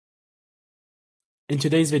In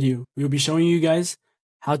today's video, we will be showing you guys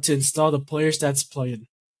how to install the Player Stats plugin.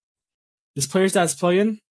 This Player Stats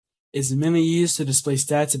plugin is mainly used to display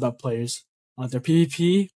stats about players on their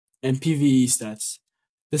PvP and PvE stats.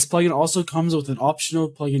 This plugin also comes with an optional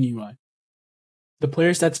plugin UI. The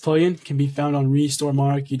Player Stats plugin can be found on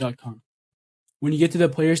RestoreMonarchy.com. When you get to the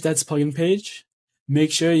Player Stats plugin page,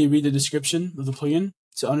 make sure you read the description of the plugin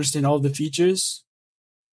to understand all of the features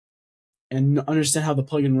and understand how the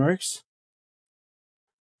plugin works.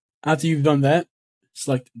 After you've done that,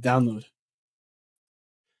 select Download.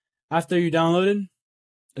 After you downloaded,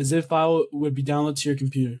 a zip file would be downloaded to your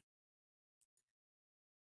computer.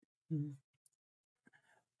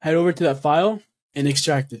 Head over to that file and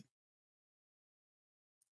extract it.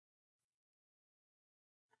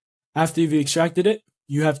 After you've extracted it,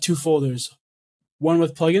 you have two folders, one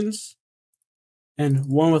with plugins and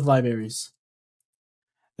one with libraries.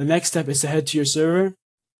 The next step is to head to your server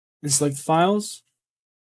and select Files,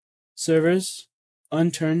 Servers,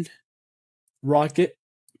 Unturned, Rocket,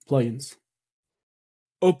 Plugins.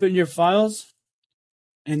 Open your files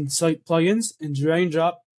and select Plugins and drag and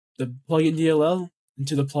drop the plugin DLL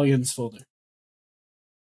into the Plugins folder.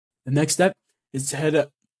 The next step is to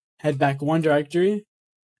head back one directory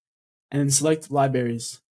and select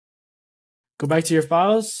Libraries. Go back to your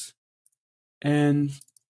files and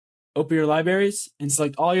open your libraries and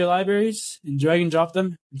select all your libraries and drag and drop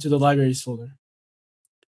them into the Libraries folder.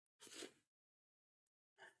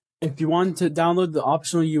 If you want to download the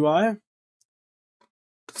optional UI,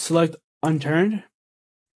 select Unturned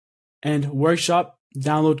and Workshop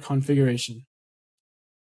Download Configuration.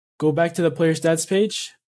 Go back to the Player Stats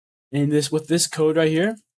page and with this code right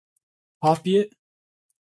here, copy it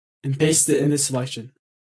and paste it in this selection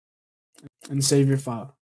and save your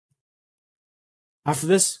file. After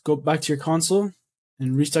this, go back to your console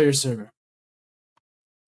and restart your server.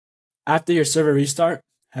 After your server restart,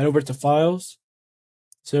 head over to Files,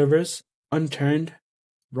 Servers, Unturned,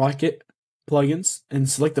 Rocket, Plugins, and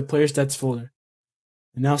select the Player Stats folder.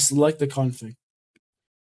 And now select the config.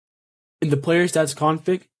 In the Player Stats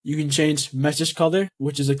config, you can change message color,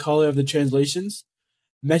 which is the color of the translations,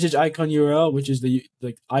 message icon URL, which is the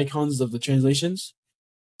icons of the translations,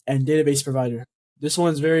 and database provider. This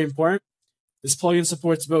one is very important. This plugin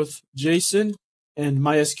supports both JSON and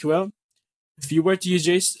MySQL. If you were to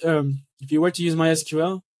use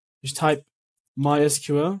MySQL, just type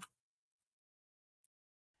MySQL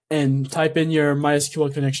and type in your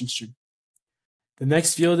MySQL connection string. The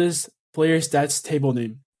next field is Player Stats table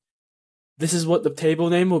name. This is what the table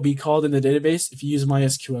name will be called in the database if you use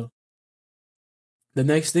MySQL. The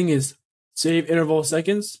next thing is save interval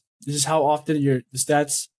seconds. This is how often the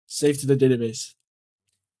stats save to the database.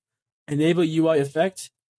 Enable UI effect.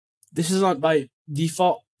 This is not by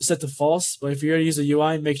default set to false, but if you're going to use a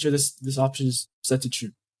UI, make sure this option is set to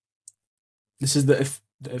true. This is the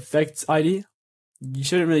effects ID. You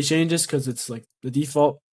shouldn't really change this because it's like the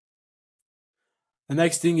default. The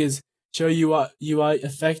next thing is show UI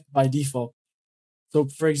effect by default. So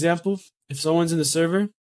for example, if someone's in the server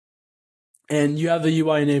and you have the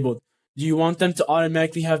UI enabled, do you want them to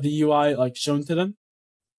automatically have the UI shown to them?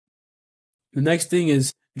 The next thing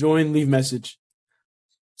is join leave message.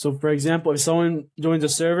 So for example, if someone joins a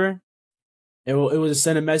server, it will just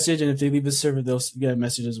send a message, and if they leave the server, they'll get a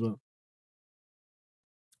message as well.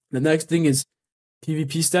 The next thing is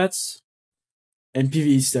PvP stats and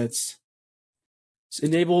PvE stats. So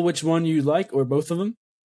enable which one you like or both of them.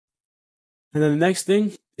 And then the next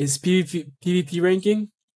thing is PvP ranking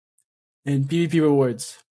and PvP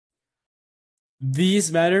rewards.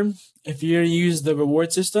 These matter if you're going to use the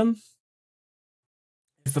reward system.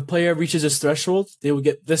 If a player reaches this threshold, they will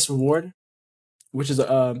get this reward, which is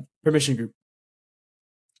a permission group.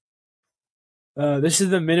 This is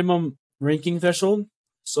the minimum ranking threshold.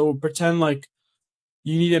 So pretend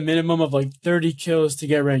you need a minimum of 30 kills to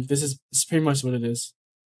get ranked. This is pretty much what it is.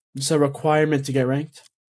 It's a requirement to get ranked.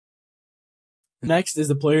 Next is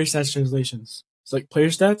the player stats translations. Select player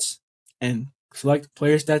stats and select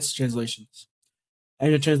player stats translations.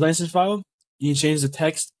 And your translation file, you can change the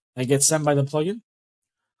text that gets sent by the plugin.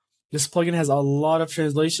 This plugin has a lot of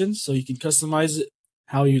translations, so you can customize it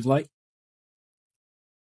how you'd like.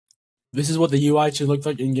 This is what the UI should look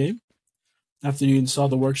like in-game after you install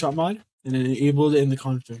the workshop mod and then enable it in the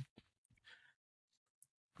config.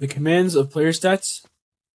 The commands of player stats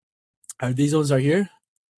these ones are here.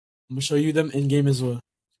 I'm going to show you them in-game as well.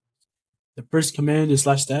 The first command is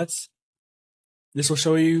 /stats. This will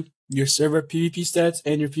show you your server PvP stats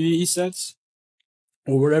and your PvE stats,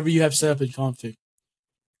 or whatever you have set up in config.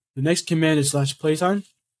 The next command is /playtime.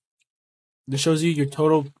 This shows you your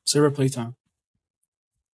total server playtime.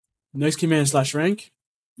 Next command is /rank.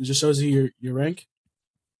 It just shows you your rank.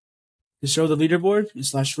 To show the leaderboard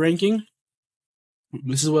is /ranking.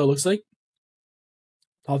 This is what it looks like.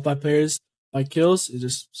 Top 5 players by kills is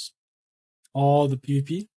just all the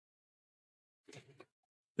PvP.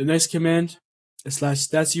 The next command is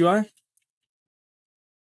 /stats UI.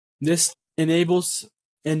 This enables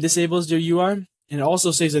and disables your UI, and it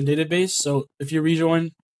also saves in database. So if you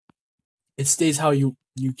rejoin, it stays how you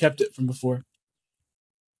kept it from before.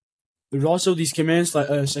 There's also these commands like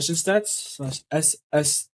session stats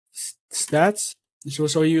 /ss stats, which will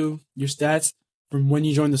show you your stats from when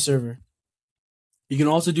you join the server. You can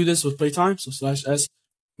also do this with playtime, so /s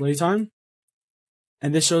playtime,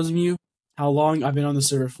 and this shows me how long I've been on the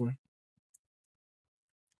server for.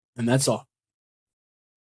 And that's all.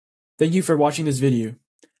 Thank you for watching this video.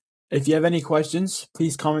 If you have any questions,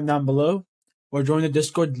 please comment down below or join the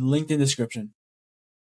Discord linked in the description.